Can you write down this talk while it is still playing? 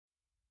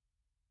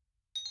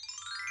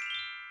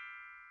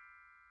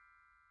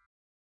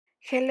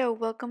Hello,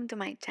 welcome to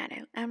my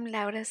channel. I'm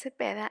Laura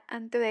Cepeda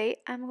and today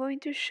I'm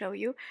going to show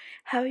you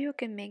how you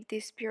can make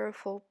this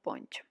beautiful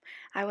poncho.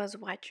 I was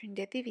watching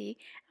the TV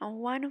and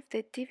one of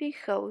the TV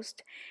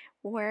hosts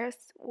was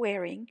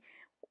wearing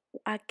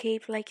a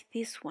cape like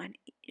this one.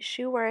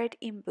 She wore it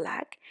in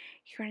black.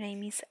 Her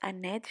name is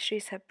Anette.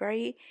 She's a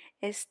very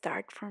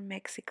star from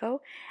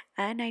Mexico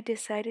and I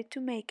decided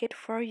to make it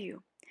for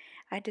you.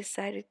 I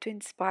decided to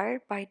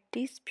inspire by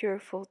this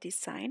beautiful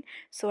design,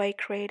 so I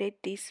created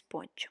this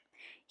poncho.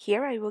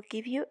 Here I will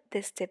give you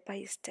the step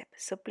by step,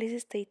 so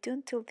please stay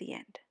tuned till the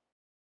end.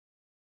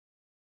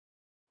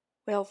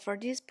 Well, for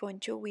this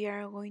poncho we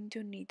are going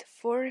to need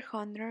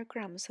 400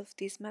 grams of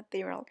this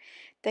material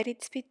that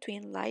it's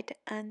between light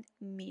and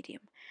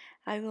medium.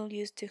 I will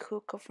use the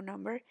hook of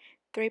number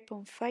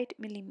 3.5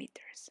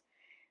 millimeters.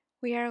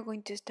 We are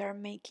going to start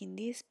making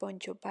this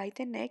poncho by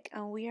the neck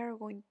and we are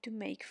going to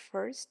make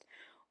first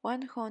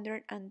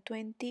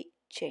 120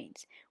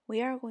 chains.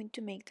 We are going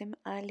to make them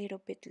a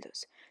little bit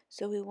loose,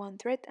 so with one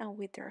thread and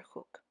with our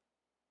hook.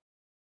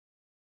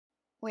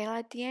 Well,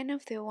 at the end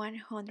of the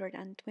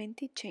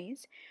 120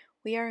 chains,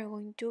 we are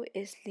going to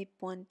slip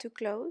one to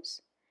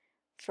close.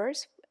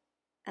 First,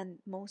 and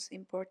most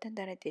important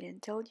that I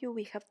didn't tell you,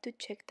 we have to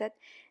check that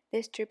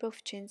the strip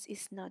of chains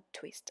is not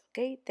twist,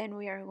 okay? Then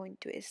we are going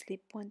to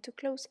slip one to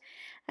close,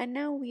 and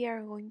now we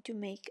are going to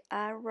make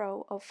a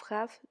row of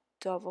half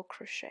double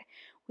crochet.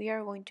 We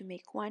are going to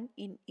make one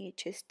in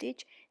each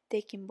stitch,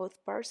 taking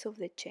both parts of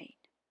the chain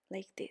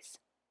like this.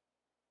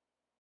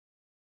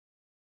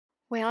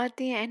 Well, at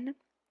the end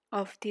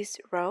of this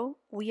row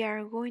we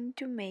are going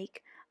to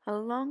make a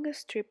long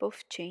strip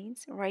of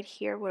chains right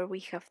here where we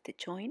have the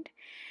joint.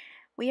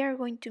 We are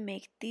going to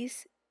make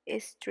this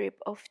strip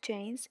of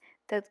chains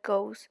that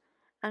goes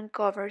and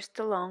covers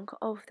the length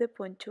of the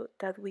poncho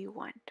that we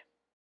want.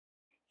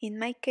 In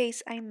my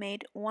case I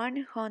made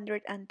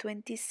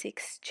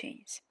 126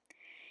 chains.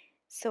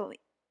 So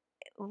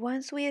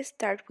once we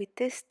start with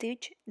the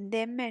stitch,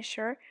 the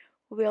measure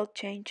will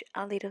change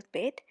a little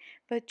bit,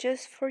 but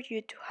just for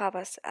you to have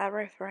as a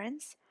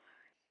reference,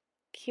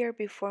 here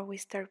before we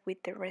start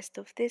with the rest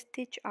of the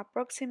stitch,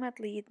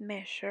 approximately it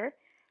measures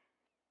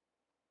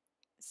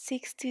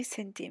 60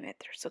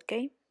 centimeters,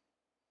 okay?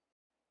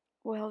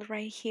 Well,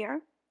 right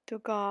here to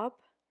go up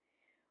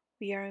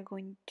we are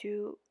going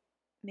to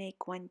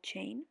make one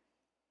chain.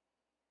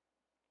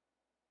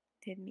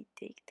 Let me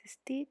take the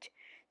stitch.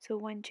 So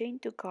one chain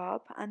to go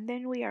up, and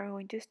then we are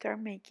going to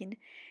start making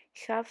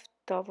half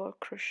double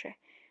crochet.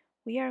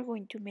 We are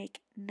going to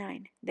make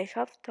 9. The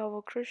half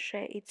double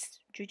crochet, it's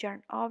you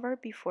yarn over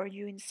before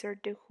you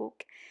insert the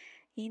hook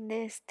in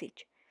the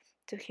stitch.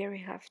 So here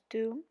we have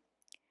 2,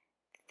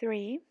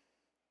 3,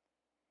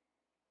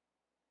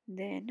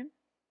 then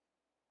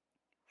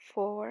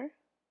 4,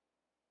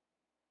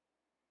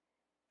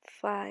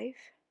 5,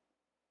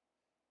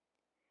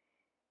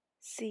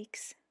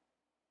 6,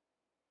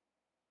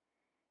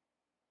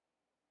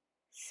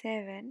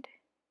 7,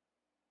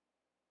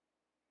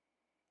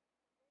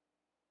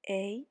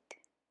 8,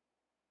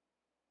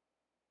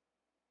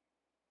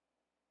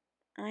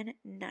 and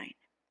 9.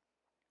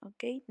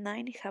 Okay,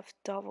 9 half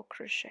double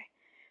crochet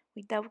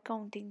without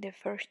counting the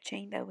first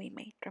chain that we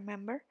made,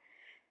 remember?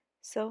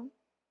 So,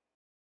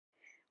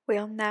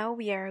 well, now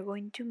we are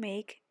going to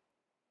make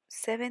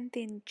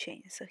 17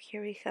 chains. So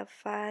here we have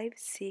 5,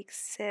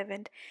 6,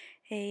 7,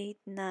 8,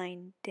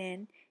 9,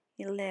 10,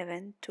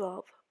 11,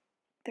 12,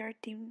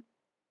 13,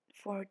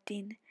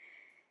 14,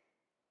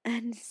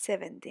 and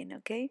 17,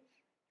 okay?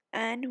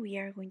 And we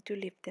are going to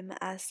leave them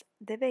as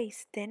the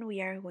base. Then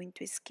we are going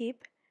to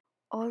skip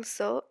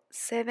also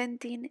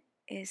 17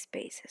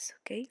 spaces,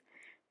 okay?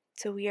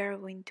 So we are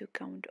going to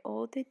count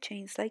all the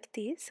chains like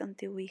this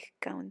until we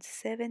count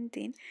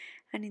 17,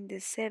 and in the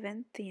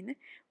 17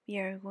 we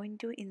are going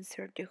to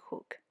insert the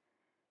hook.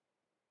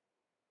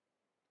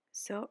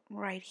 So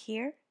right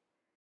here,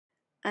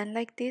 and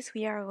like this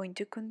we are going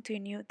to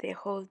continue the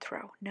whole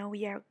row. Now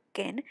we are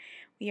going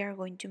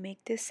to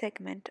make the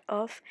segment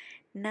of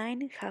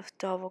 9 half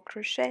double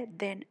crochet,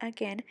 then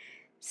again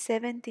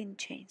 17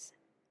 chains,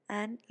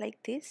 and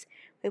like this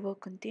we will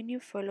continue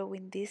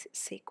following this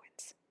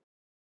sequence.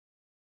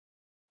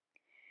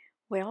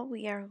 Well,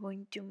 we are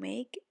going to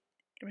make,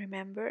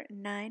 remember,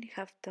 9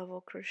 half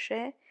double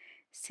crochet,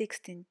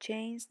 16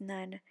 chains,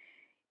 9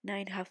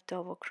 half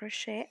double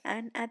crochet,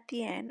 and at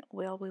the end,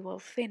 well, we will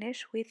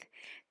finish with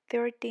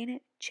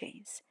 13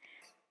 chains.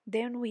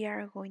 Then we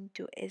are going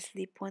to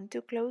slip one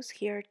to close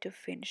here to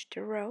finish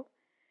the row,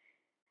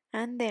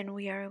 and then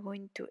we are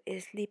going to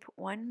slip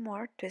one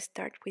more to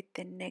start with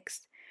the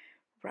next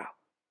row.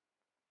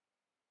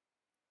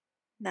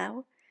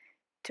 Now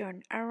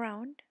turn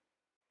around,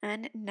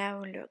 and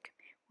now look,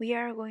 we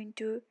are going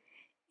to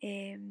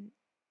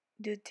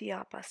do the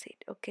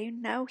opposite. Okay,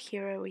 now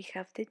here we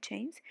have the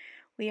chains.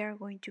 We are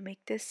going to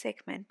make the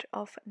segment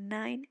of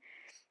 9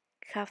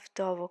 half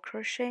double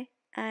crochet,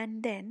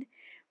 and then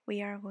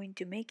we are going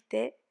to make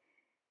the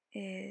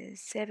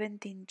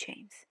 17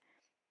 chains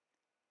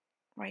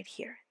right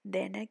here.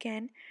 Then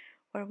again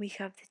where we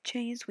have the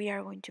chains, we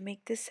are going to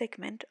make the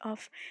segment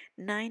of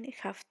 9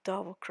 half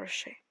double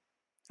crochet.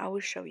 I will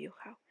show you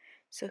how.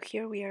 So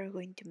here we are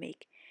going to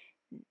make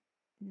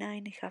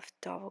 9 half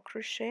double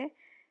crochet.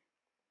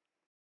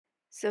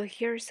 So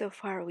here so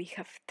far we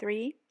have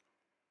 3,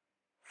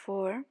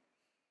 4,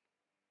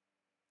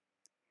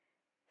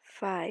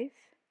 5,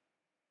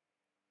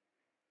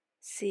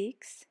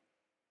 6,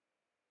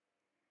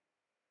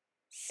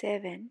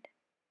 7,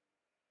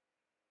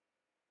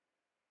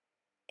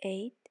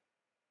 8,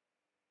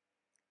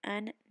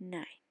 and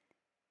 9.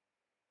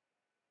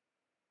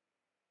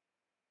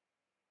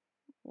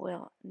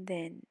 Well,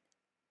 then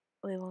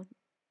we will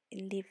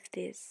leave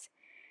this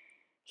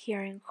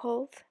here and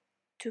hold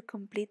to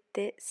complete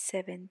the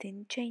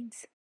 17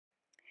 chains.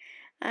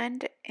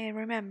 And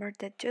remember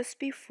that just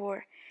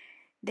before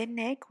the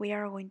neck we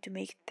are going to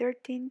make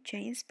 13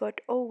 chains,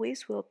 but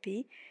always will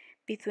be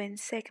between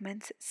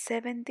segments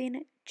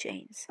 17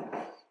 chains.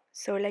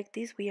 So like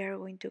this we are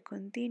going to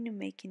continue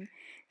making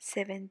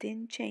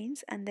 17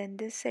 chains and then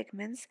the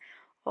segments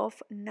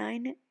of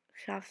 9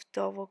 half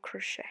double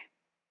crochet.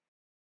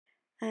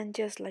 And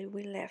just like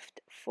we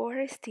left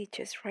 4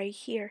 stitches right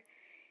here,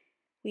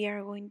 we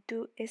are going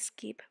to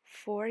skip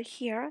 4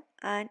 here,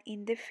 and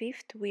in the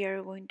 5th we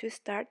are going to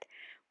start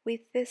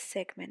with the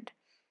segment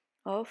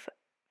of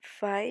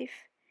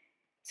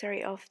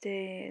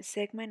the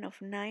segment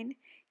of 9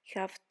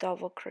 half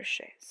double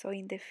crochet. So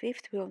in the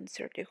 5th we'll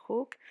insert the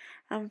hook,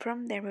 and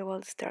from there we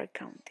will start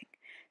counting.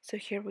 So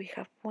here we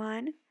have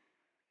 1,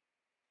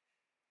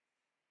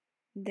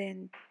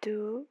 then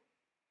 2,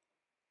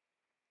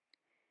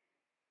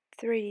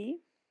 3,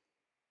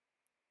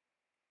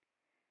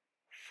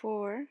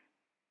 4,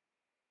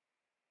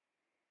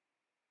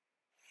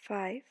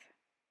 5,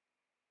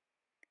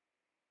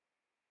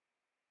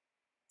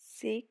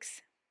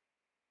 6,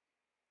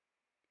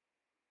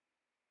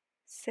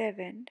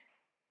 7,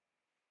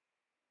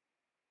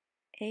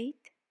 8,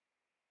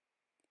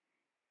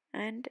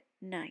 and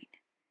 9.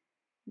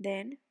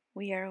 Then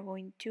we are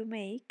going to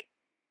make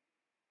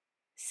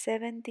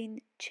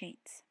 17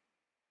 chains.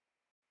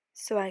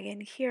 So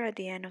again here at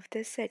the end of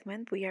the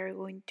segment we are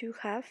going to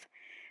have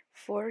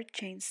 4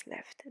 chains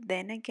left,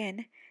 then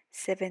again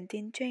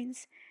 17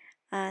 chains,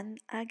 and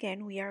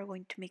again we are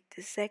going to make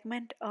the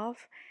segment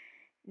of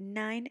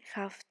 9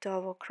 half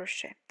double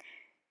crochet.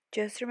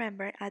 Just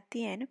remember at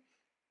the end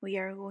we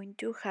are going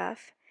to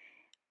have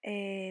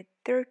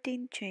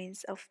 13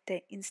 chains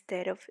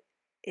instead of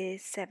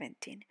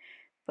 17,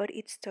 but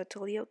it's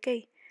totally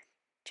okay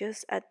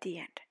just at the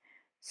end.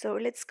 So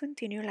let's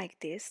continue like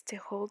this the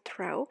whole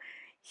row.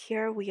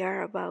 Here we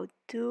are about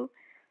to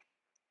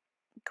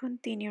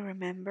continue.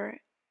 Remember,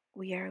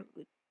 we are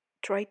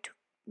try to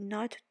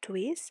not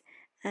twist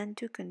and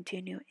to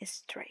continue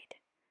straight.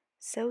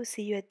 So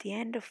see you at the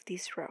end of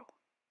this row.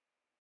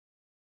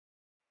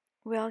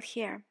 Well,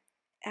 here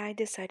I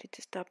decided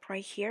to stop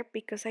right here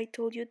because I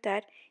told you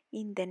that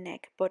in the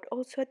neck, but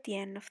also at the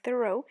end of the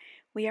row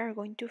we are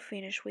going to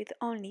finish with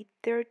only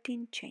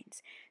 13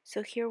 chains.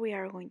 So here we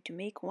are going to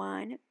make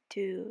 1,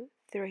 2,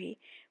 3,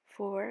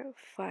 4,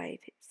 5,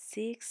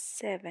 6,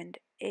 7,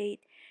 8,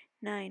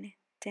 9,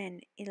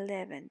 10,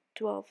 11,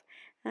 12,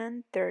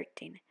 and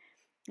 13,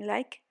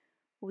 like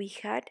we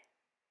had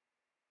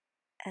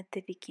at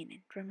the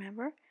beginning,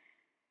 remember?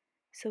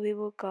 So we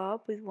will go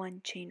up with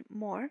 1 chain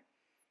more,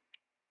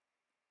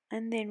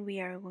 and then we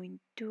are going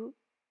to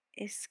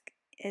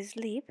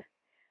slip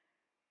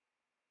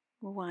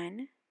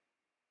 1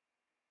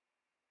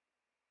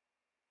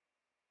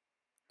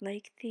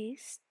 like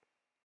this.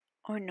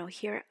 Oh no,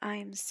 here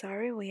I'm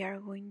sorry, we are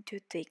going to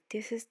take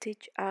this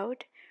stitch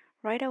out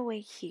right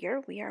away.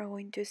 Here we are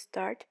going to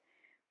start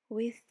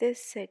with the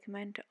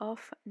segment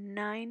of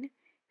 9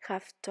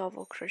 half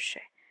double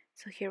crochet.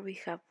 So here we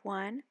have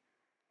 1,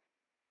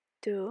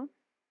 2,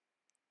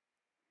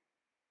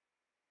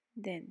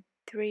 then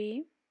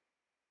 3,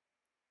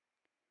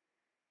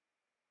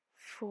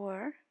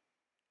 4,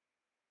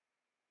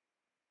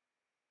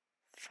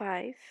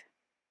 5,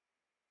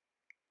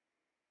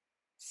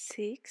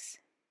 6,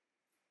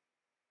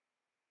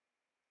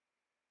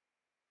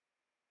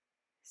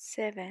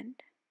 7,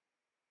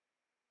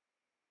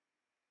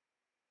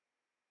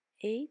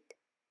 8,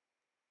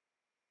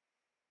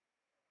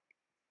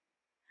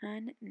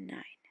 and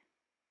 9.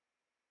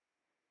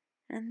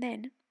 And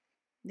then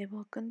they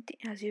will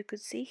continue. As you could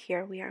see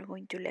here, we are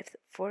going to left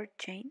 4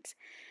 chains,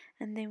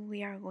 and then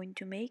we are going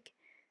to make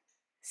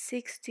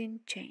 16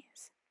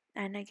 chains,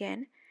 and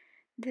again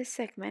the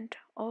segment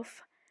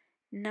of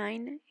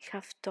 9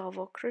 half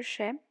double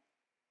crochet,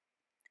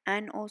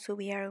 and also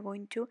we are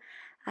going to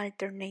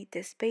alternate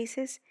the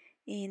spaces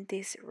in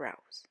this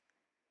row,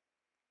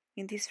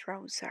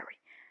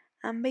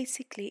 and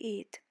basically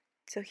it.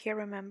 So here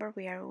remember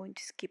we are going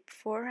to skip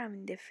 4, and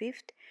in the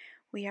 5th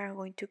we are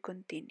going to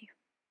continue.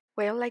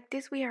 Well, like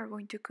this we are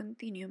going to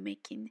continue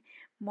making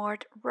more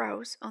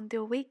rows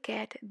until we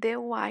get the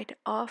width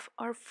of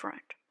our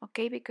front,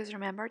 okay? Because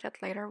remember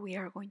that later we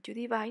are going to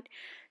divide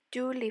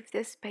to leave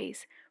the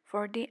space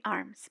for the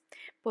arms.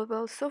 But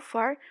well, so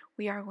far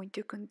we are going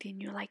to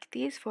continue like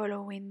this,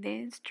 following the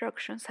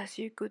instructions. As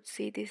you could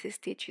see, this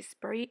stitch is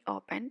very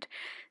opened,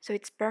 so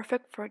it's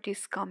perfect for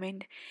this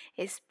coming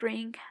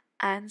spring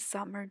and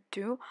summer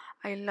too.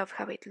 I love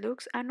how it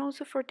looks, and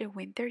also for the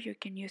winter you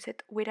can use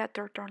it with a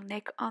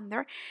turtleneck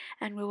under,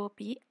 and it will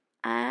be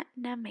an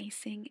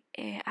amazing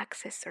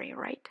accessory,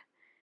 right?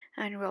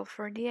 And well,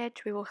 for the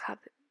edge we will have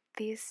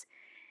this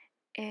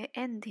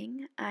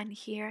ending, and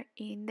here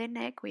in the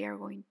neck we are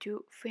going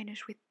to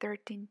finish with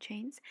 13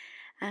 chains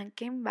and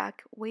came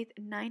back with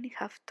 9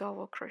 half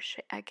double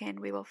crochet. Again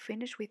we will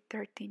finish with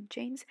 13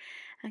 chains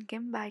and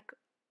came back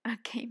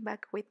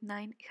with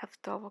 9 half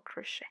double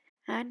crochet,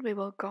 and we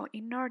will go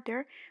in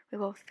order. We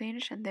will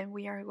finish and then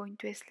we are going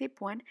to slip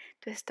one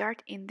to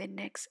start in the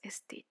next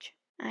stitch.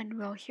 And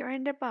well, here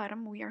in the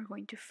bottom we are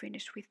going to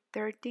finish with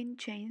 13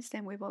 chains,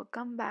 then we will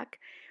come back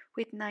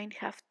with 9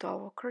 half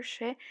double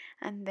crochet,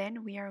 and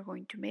then we are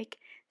going to make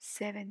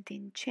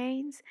 17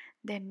 chains,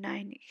 then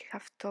 9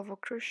 half double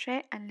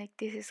crochet, and like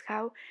this is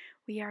how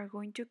we are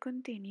going to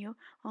continue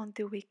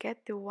until we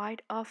get the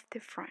white of the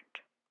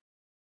front.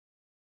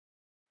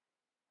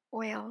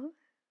 Well,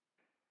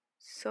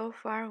 so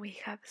far we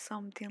have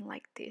something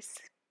like this.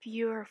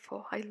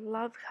 Beautiful. I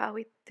love how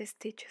the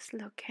stitch is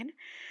looking.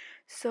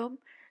 So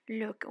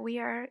look,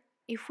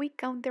 if we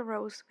count the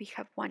rows, we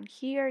have one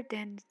here,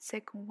 then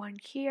second one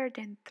here,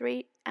 then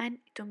three, and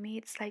to me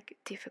it's like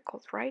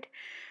difficult, right?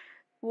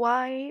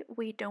 Why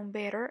we don't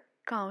better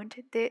count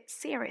the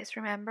series?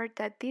 Remember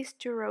that these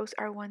two rows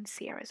are one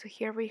series. So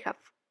here we have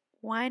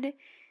one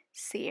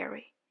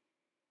series,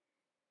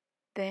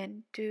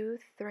 then 2,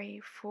 3,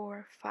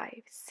 4,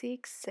 5,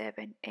 6,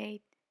 7,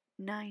 8,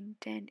 9,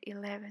 10,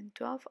 11,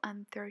 12,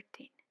 and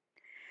 13.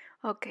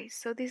 Okay,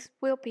 so this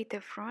will be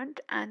the front,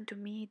 and to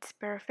me it's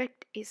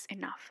perfect, is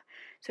enough.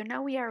 So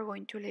now we are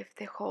going to leave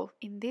the hole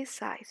in this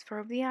size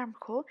for the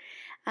armhole,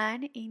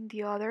 and in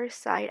the other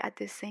side at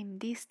the same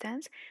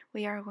distance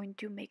we are going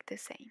to make the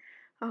same.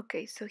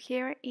 Okay, so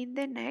here in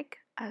the neck,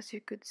 as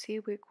you could see,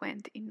 we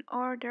went in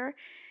order.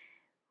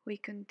 We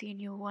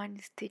continue one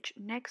stitch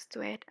next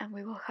to it and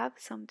we will have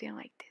something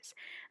like this,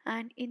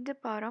 and in the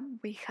bottom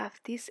we have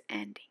this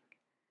ending.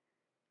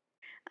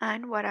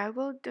 And what I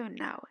will do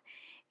now,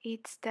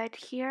 it's that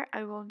here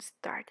I will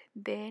start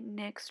the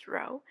next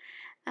row,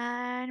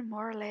 and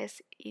more or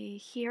less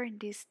here in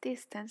this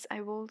distance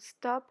I will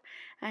stop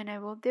and I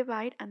will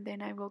divide and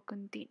then I will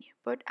continue,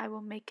 but I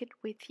will make it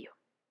with you.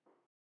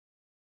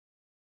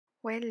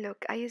 Well,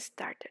 look, I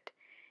started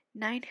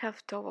 9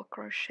 half double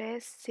crochet,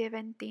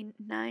 17,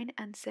 9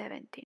 and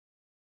 17,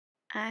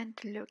 and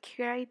look,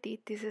 here I did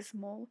this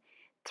small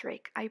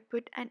trick. I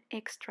put an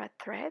extra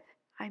thread,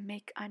 I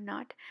make a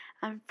knot,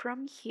 and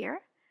from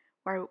here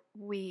where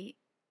we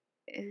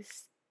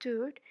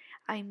stood,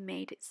 I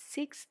made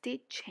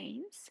 60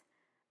 chains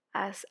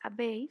as a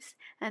base,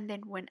 and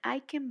then when I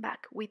came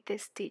back with the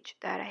stitch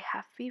that I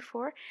have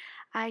before,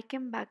 I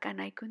came back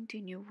and I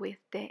continue with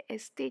the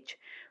stitch.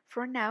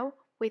 For now,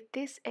 with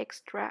this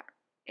extra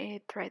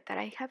thread that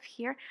I have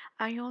here,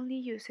 I only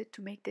use it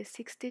to make the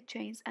 60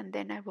 chains and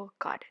then I will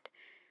cut it.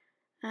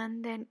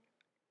 And then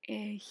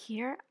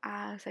here,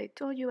 as I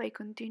told you, I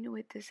continue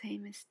with the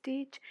same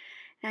stitch.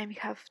 I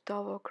have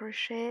double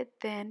crochet,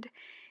 then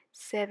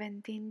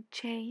 17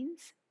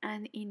 chains,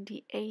 and in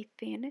the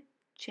 18th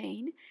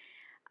chain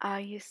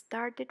I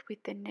started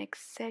with the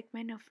next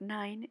segment of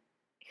 9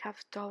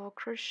 half double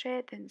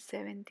crochet, then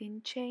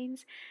 17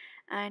 chains,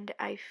 and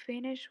I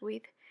finish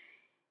with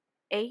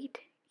 8.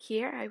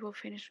 Here I will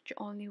finish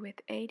only with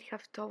 8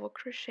 half double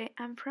crochet,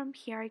 and from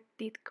here I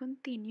did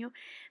continue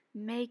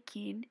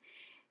making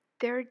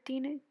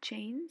 13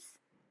 chains,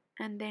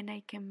 and then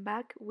I came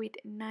back with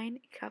 9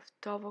 half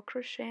double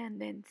crochet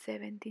and then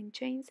 17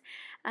 chains,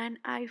 and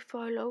I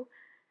follow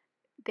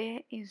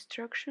the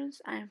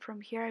instructions, and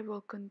from here I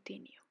will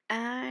continue.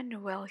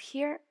 And well,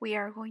 here we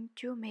are going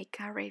to make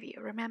a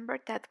review. Remember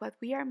that what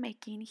we are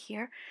making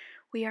here,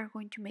 we are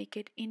going to make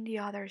it in the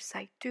other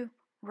side too,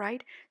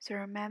 right? So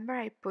remember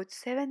I put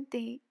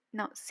 60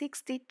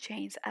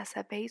 chains as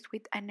a base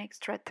with an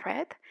extra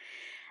thread,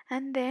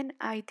 and then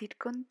I did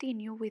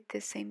continue with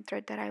the same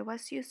thread that I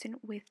was using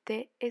with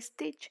the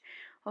stitch.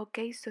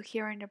 Okay, so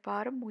here in the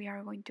bottom we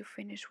are going to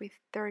finish with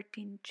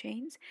 13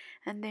 chains,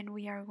 and then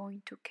we are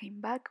going to come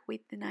back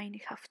with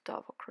 9 half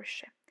double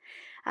crochet.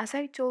 As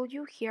I told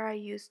you, here I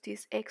used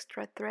this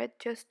extra thread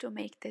just to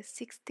make the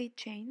 60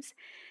 chains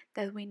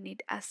that we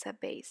need as a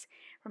base.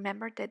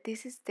 Remember that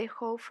this is the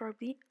hole for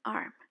the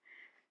arm,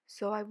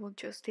 so I will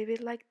just leave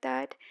it like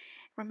that.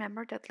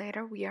 Remember that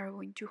later we are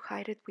going to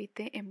hide it with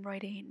the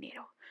embroidery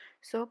needle.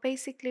 So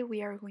basically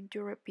we are going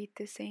to repeat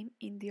the same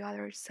in the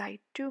other side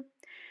too.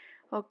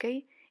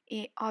 Okay,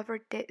 over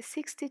the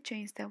 60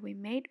 chains that we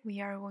made,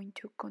 we are going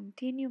to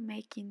continue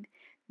making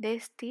the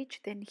stitch.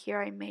 Then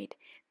here I made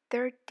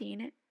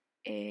 13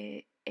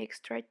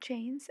 extra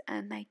chains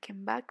and I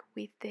came back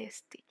with the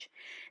stitch.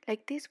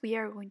 Like this we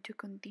are going to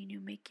continue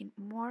making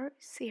more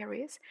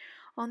series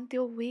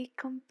until we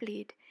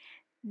complete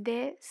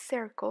the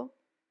circle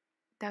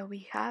that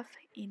we have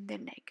in the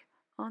neck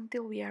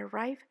until we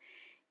arrive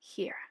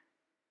here.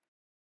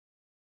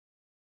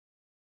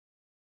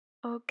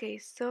 Okay,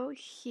 so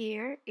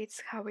here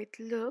it's how it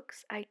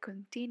looks. I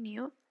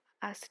continue.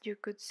 As you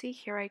could see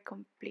here, I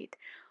complete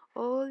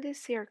all the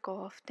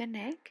circle of the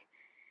neck.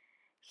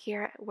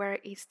 Here where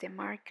is the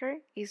marker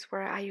is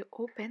where I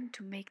open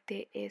to make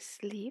the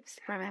sleeves.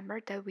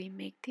 Remember that we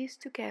make this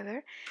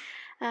together.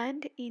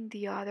 And in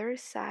the other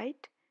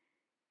side,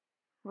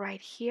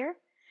 right here,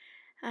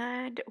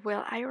 and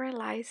well, I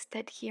realized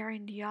that here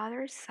in the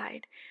other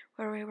side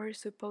where we were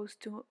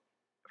supposed to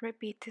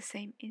repeat the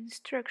same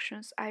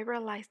instructions, I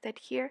realized that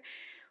here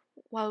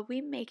while we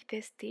make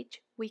the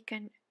stitch we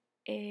can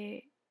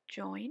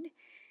join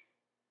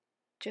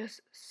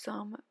just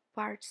some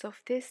parts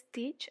of the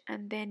stitch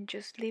and then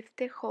just leave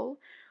the hole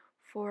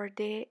for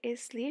the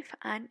sleeve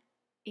and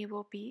it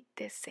will be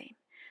the same.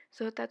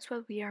 So that's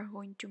what we are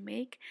going to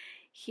make.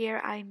 Here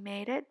I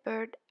made it,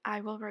 but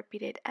I will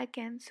repeat it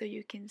again so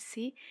you can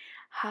see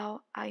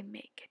how I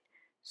make it.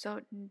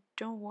 So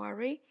don't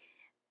worry,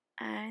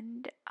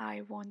 and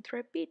I won't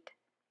repeat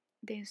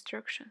the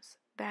instructions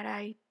that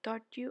I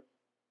taught you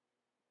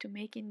to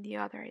make in the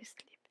other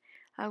sleeve.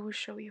 I will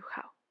show you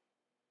how.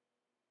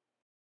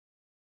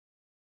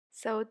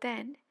 So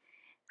then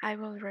I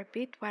will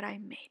repeat what I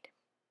made.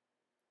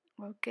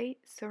 Okay,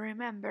 so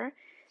remember,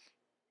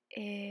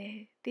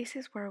 this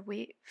is where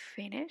we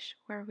finish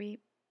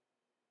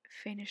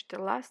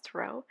the last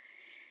row,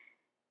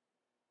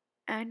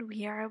 and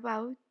we are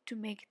about to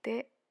make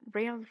the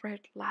real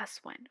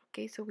last one.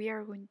 Okay, so we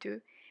are going to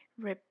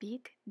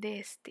repeat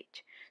the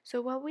stitch. So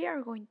what we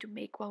are going to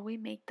make while we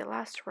make the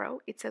last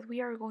row, it's that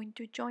we are going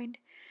to join.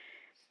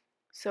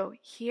 So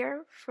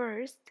here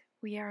first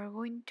we are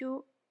going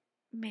to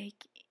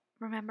make,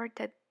 remember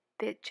that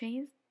the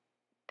chain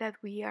that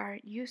we are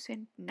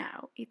using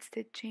now, it's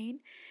the chain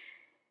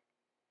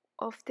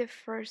of the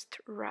first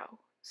row.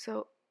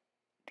 So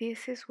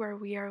this is where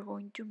we are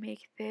going to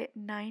make the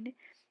 9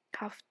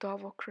 half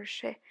double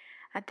crochet.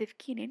 At the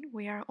beginning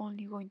we are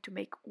only going to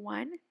make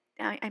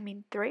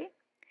 3.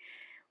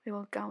 We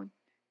will count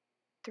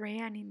 3,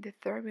 and in the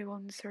third we will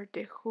insert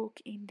the hook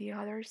in the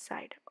other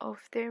side of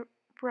the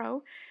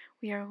row.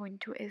 We are going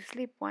to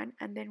slip 1,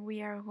 and then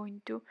we are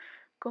going to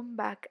come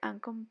back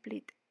and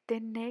complete the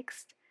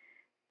next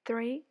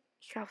 3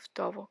 half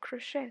double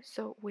crochet.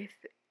 So with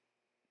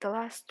the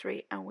last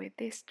 3 and with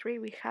this 3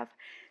 we have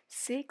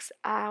 6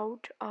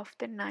 out of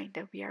the 9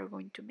 that we are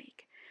going to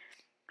make.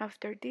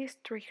 After this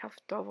 3 half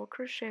double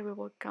crochet we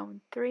will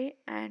count 3,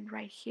 and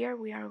right here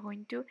we are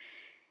going to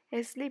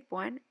slip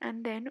 1,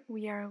 and then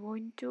we are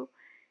going to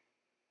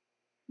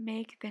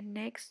make the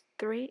next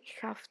 3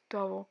 half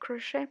double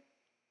crochet.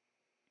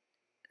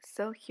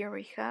 So here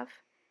we have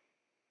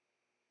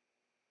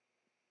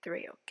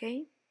 3.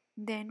 Okay,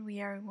 then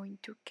we are going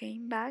to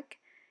come back,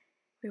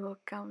 we will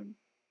count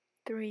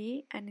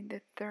 3, and in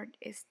the third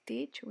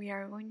stitch we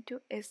are going to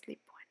slip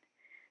 1.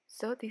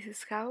 So this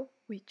is how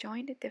we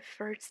joined the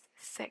first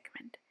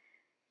segment.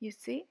 You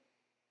see?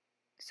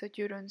 So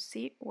you don't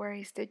see where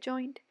is the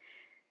joint.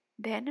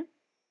 Then,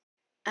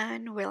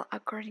 and well,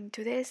 according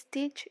to the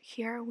stitch,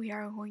 here we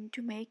are going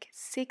to make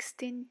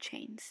 16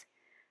 chains.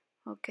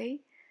 Okay,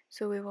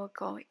 so we will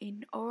go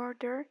in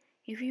order.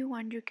 If you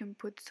want, you can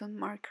put some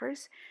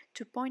markers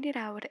to point it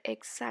out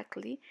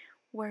exactly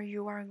where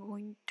you are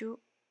going to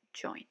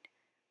join.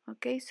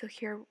 Okay, so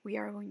here we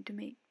are going to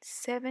make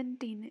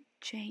 17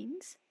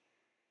 chains,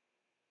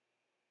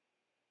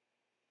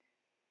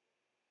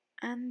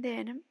 and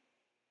then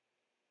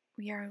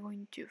we are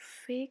going to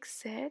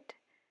fix it.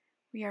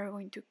 We are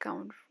going to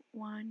count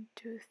 1,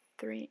 2,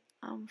 3,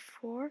 and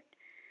 4.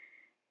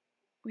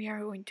 We are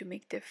going to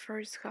make the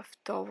first half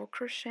double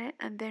crochet,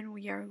 and then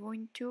we are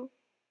going to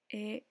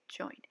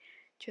join.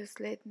 Just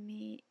let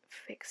me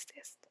fix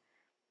this.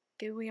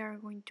 Okay, we are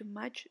going to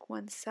match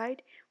one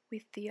side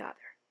with the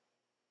other.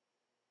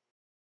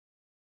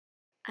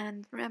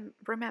 And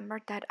remember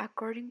that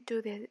according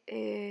to the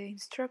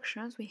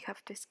instructions we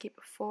have to skip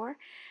 4,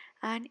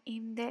 and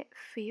in the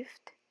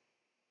 5th,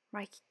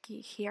 right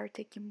here,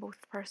 taking both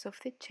parts of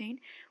the chain,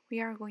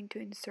 we are going to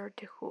insert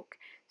the hook.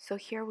 So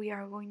here we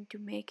are going to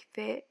make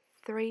the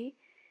 3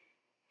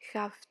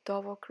 half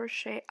double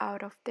crochet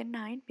out of the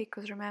 9,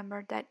 because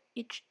remember that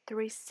each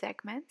 3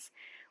 segments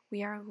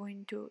we are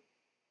going to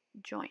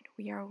join.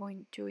 We are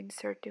going to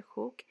insert the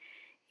hook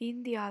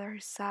in the other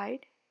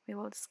side. We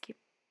will skip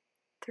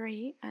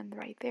 3, and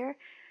right there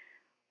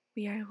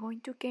we are going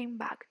to come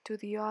back to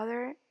the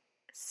other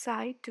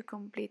side to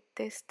complete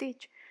the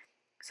stitch.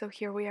 So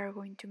here we are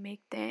going to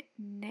make the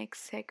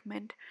next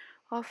segment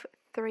of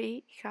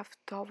 3 half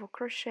double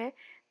crochet.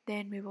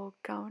 Then we will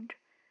count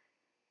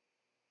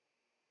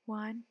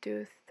 1,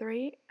 2,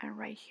 3, and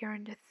right here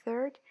in the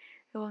third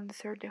we will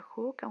insert the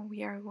hook, and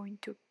we are going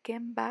to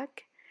come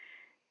back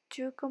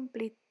to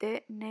complete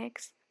the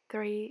next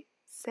 3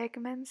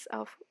 segments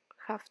of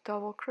half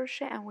double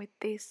crochet, and with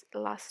these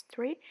last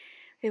 3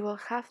 we will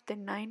have the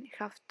 9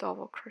 half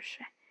double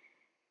crochet.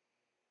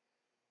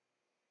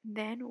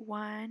 Then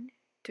 1,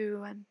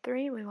 2 and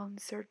 3, we will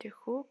insert the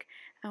hook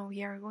and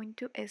we are going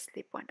to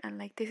slip one, and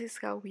like this is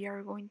how we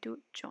are going to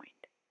join.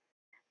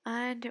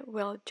 And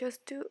well,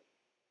 just to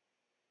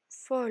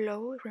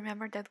follow,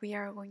 remember that we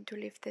are going to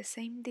leave the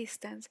same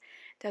distance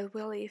that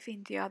we leave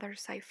in the other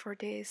side for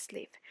the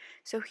sleeve.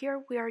 So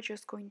here we are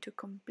just going to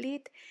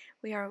complete,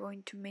 we are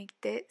going to make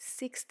the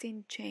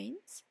 16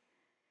 chains,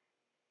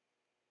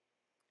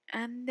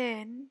 and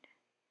then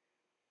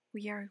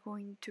we are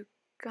going to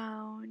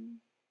count,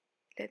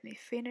 let me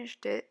finish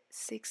the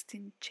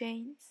 16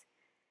 chains,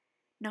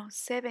 no,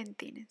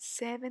 17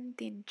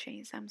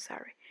 chains, I'm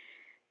sorry,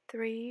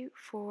 3,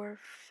 4,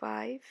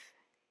 5,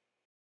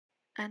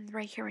 and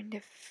right here in the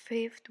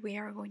fifth we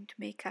are going to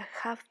make a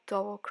half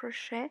double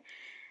crochet,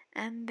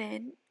 and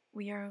then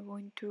we are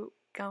going to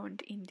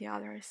count in the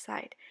other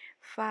side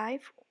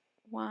 5,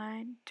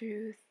 1,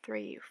 2,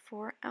 3,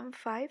 4 and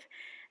 5,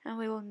 and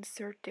we will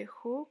insert the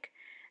hook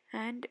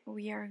and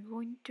we are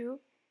going to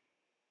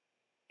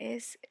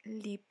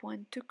slip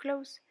one to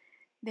close.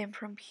 Then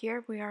from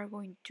here we are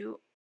going to,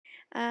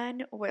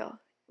 and well,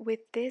 with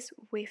this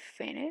we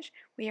finish.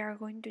 We are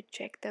going to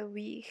check that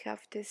we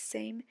have the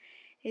same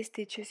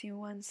stitches in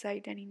one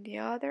side and in the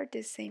other,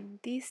 the same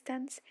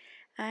distance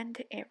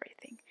and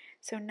everything.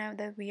 So now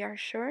that we are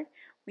sure,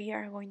 we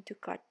are going to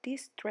cut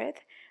this thread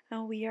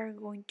and we are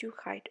going to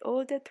hide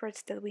all the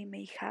threads that we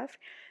may have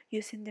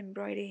using the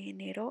embroidery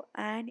needle.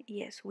 And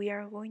yes, we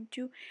are going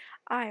to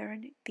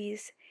iron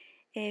this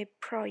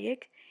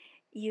project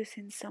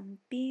using some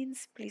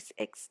pins. Please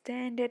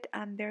extend it,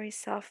 and very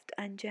soft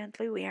and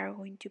gently we are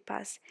going to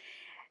pass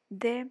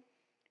the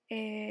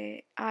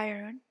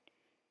iron,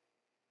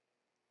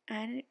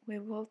 and we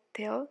will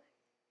tell,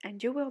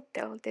 and you will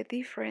tell the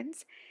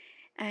difference,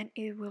 and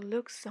it will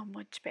look so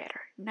much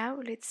better. Now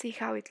let's see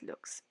how it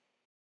looks.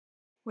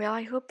 Well,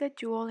 I hope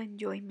that you all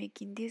enjoy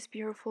making this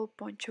beautiful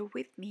poncho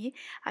with me.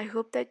 I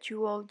hope that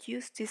you all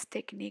use this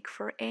technique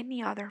for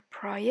any other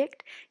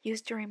project.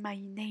 Use your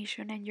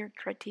imagination and your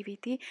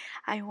creativity.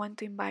 I want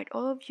to invite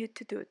all of you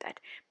to do that.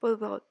 But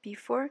well,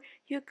 before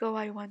you go,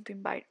 I want to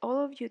invite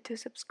all of you to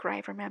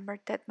subscribe. Remember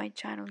that my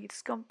channel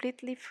is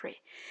completely free.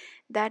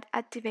 That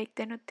activate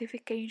the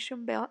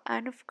notification bell,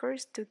 and of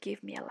course to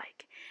give me a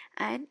like.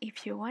 And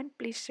if you want,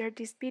 please share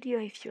this video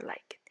if you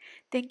like it.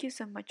 Thank you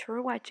so much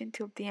for watching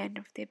till the end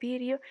of the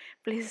video.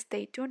 Please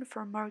stay tuned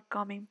for more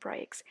coming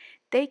projects.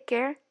 Take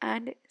care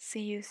and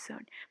see you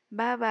soon.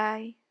 Bye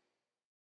bye.